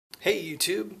Hey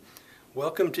YouTube,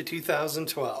 welcome to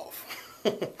 2012.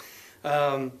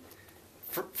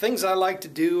 Things I like to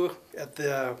do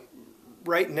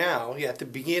right now, at the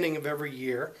beginning of every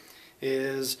year,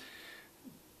 is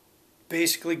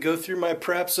basically go through my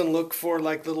preps and look for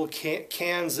like little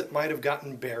cans that might have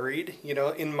gotten buried,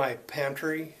 in my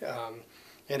pantry.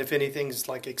 And if anything's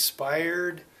like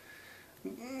expired,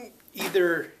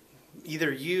 either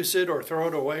use it or throw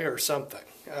it away or something.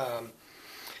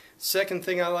 Second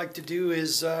thing I like to do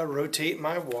is rotate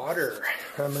my water.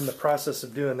 I'm in the process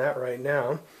of doing that right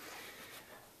now.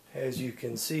 As you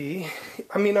can see,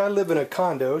 I live in a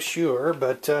condo, sure,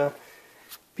 but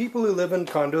people who live in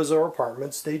condos or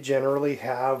apartments, they generally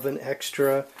have an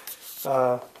extra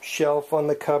shelf on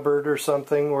the cupboard or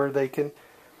something where they can,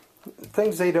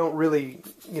 things they don't really,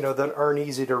 that aren't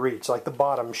easy to reach, like the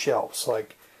bottom shelves,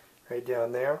 like right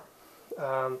down there.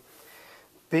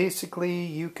 Basically,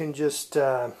 you can just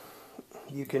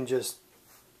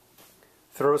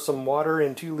throw some water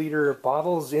in 2-liter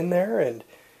bottles in there and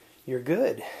you're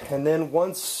good. And then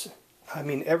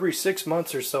every 6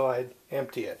 months or so I'd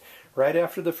empty it. Right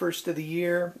after the first of the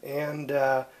year and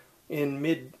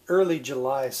in early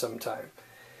July sometime.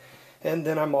 And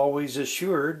then I'm always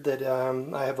assured that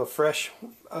I have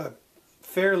a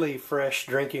fairly fresh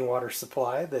drinking water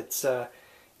supply that's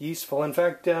useful. In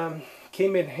fact,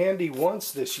 came in handy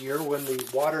once this year when the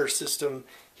water system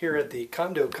here at the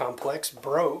condo complex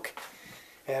broke,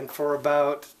 and for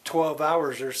about 12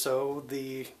 hours or so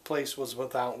the place was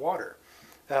without water.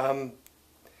 One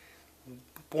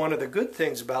of the good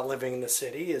things about living in the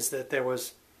city is that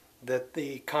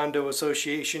the condo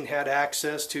association had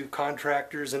access to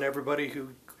contractors and everybody who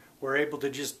were able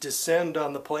to just descend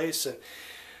on the place and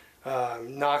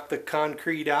knock the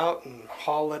concrete out and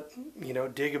haul it,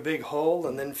 dig a big hole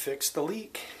and then fix the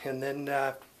leak and then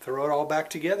throw it all back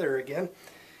together again.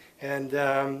 And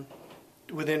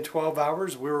within 12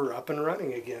 hours we were up and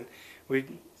running again. We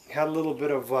had a little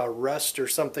bit of rust or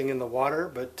something in the water,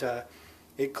 but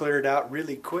it cleared out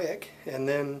really quick. And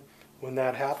then when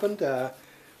that happened,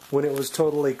 when it was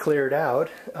totally cleared out,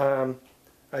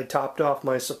 I topped off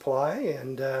my supply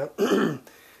and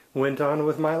went on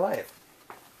with my life.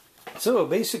 So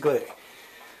basically,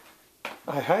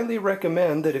 I highly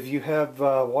recommend that if you have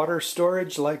water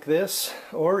storage like this,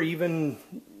 or even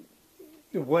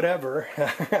whatever,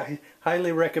 I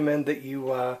highly recommend that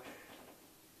you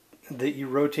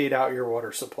rotate out your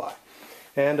water supply.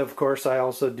 And of course, I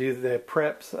also do the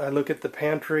preps. I look at the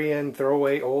pantry and throw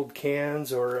away old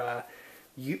cans, or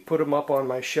put them up on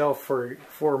my shelf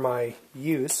for my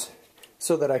use,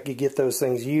 so that I could get those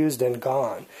things used and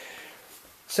gone.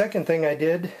 Second thing I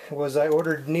did was I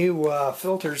ordered new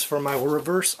filters for my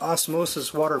reverse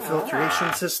osmosis water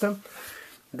filtration system.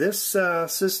 This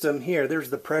system here, there's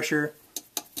the pressure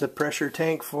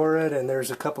tank for it, and there's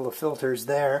a couple of filters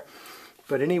there.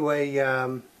 But anyway,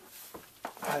 I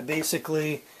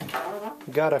basically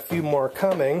got a few more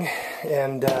coming,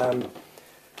 and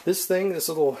this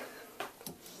little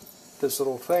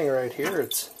thing right here,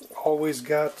 it's always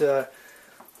got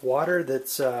water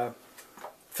that's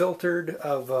filtered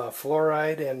of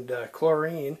fluoride and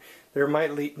chlorine. There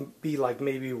might be like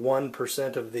maybe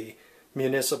 1% of the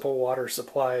municipal water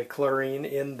supply chlorine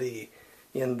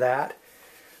in that,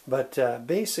 but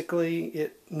basically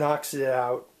it knocks it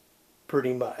out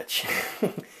pretty much.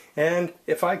 And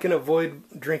if I can avoid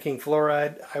drinking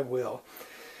fluoride, I will.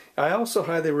 I also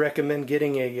highly recommend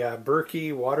getting a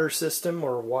Berkey water system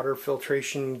or water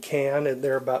filtration can, and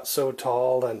they're about so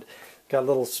tall and got a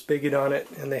little spigot on it,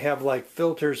 and they have like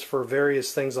filters for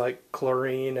various things like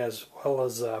chlorine as well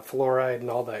as fluoride and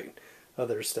all that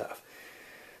other stuff.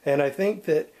 And I think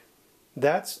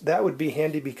that would be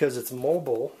handy because it's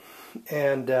mobile,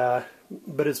 and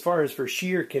but as far as for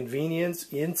sheer convenience,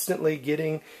 instantly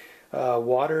getting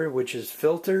water which is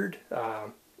filtered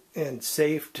and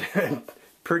safe to,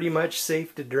 pretty much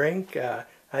safe to drink,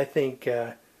 I think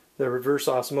the reverse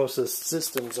osmosis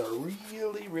systems are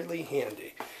really, really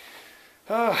handy.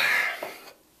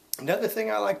 Another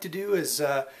thing I like to do is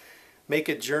make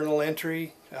a journal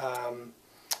entry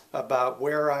about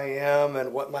where I am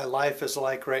and what my life is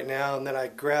like right now, and then I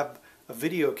grab a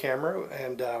video camera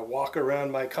and walk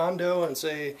around my condo and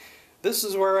say, this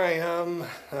is where I am,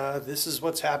 this is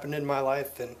what's happened in my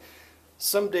life, and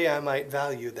someday I might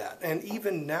value that. And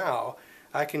even now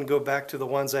I can go back to the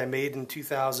ones I made in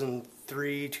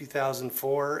 2003,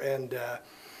 2004, and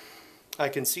I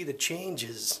can see the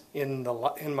changes in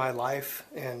my life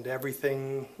and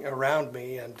everything around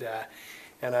me, and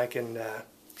I can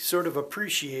sort of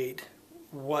appreciate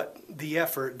the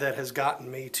effort that has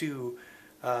gotten me to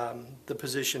the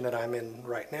position that I'm in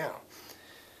right now.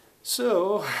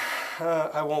 So,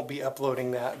 I won't be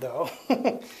uploading that though.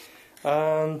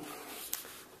 Well,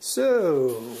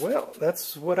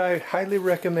 that's what I highly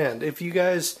recommend. If you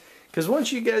guys, because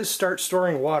once you guys start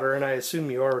storing water, and I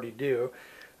assume you already do,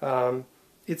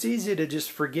 it's easy to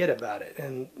just forget about it.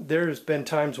 And there's been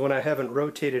times when I haven't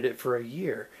rotated it for a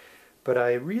year, but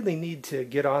I really need to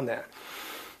get on that.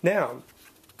 Now,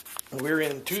 we're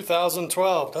in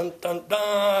 2012. Dun, dun,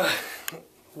 dun.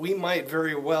 We might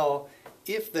very well,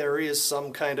 if there is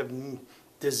some kind of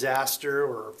disaster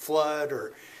or flood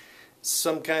or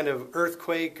some kind of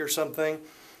earthquake or something,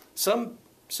 some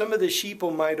of the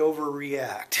sheeple might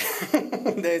overreact.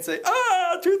 They'd say,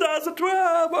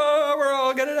 2012, oh, we're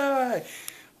all gonna die.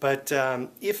 But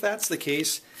if that's the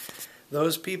case,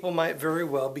 those people might very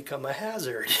well become a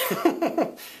hazard.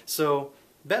 So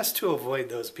best to avoid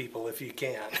those people if you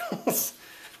can.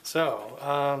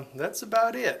 So that's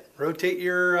about it. Rotate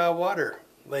your water.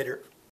 Later.